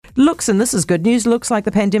And this is good news, looks like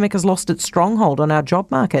the pandemic has lost its stronghold on our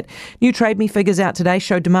job market. New Trade Me figures out today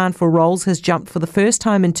show demand for roles has jumped for the first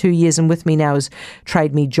time in 2 years, and with me now is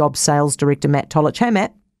Trade Me Job Sales Director Matt Tolich. Hey,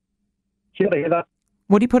 Matt. Sure, Heather.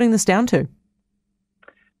 What are you putting this down to?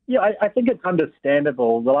 Yeah, I think it's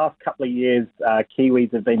understandable. The last couple of years,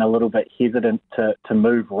 Kiwis have been a little bit hesitant to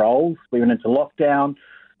move roles. We went into lockdown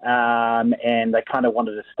and they kind of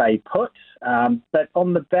wanted to stay put. But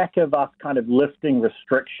on the back of us kind of lifting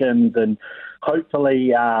restrictions and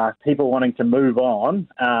hopefully people wanting to move on,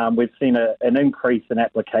 we've seen an increase in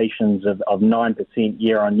applications of 9%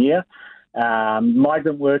 year on year.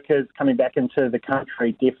 Migrant workers coming back into the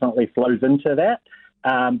country definitely flows into that.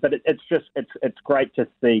 But it's great to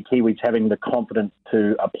see Kiwis having the confidence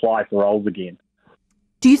to apply for roles again.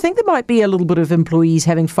 Do you think there might be a little bit of employees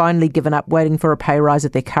having finally given up waiting for a pay rise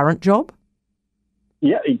at their current job?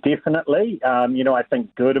 Yeah, definitely. I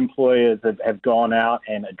think good employers have gone out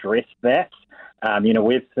and addressed that.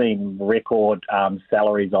 We've seen record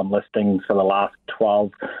salaries on listings for the last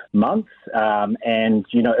 12 months.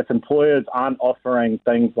 If employers aren't offering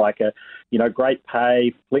things like great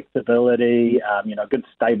pay, flexibility, good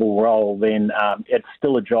stable role, then it's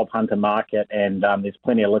still a job hunter market and there's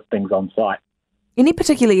plenty of listings on site. Any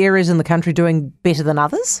particular areas in the country doing better than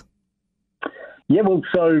others? Yeah, well,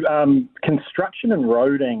 so construction and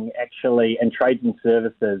roading actually, and trades and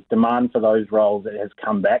services, demand for those roles has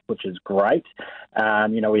come back, which is great.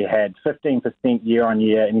 We had 15%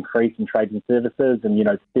 year-on-year increase in trades and services and,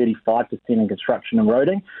 35% in construction and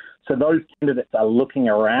roading. So those candidates are looking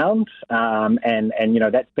around and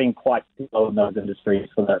that's been quite slow in those industries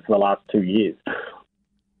for the last 2 years.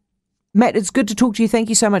 Matt, it's good to talk to you. Thank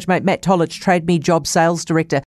you so much, mate. Matt Tolich, Trade Me Job Sales Director.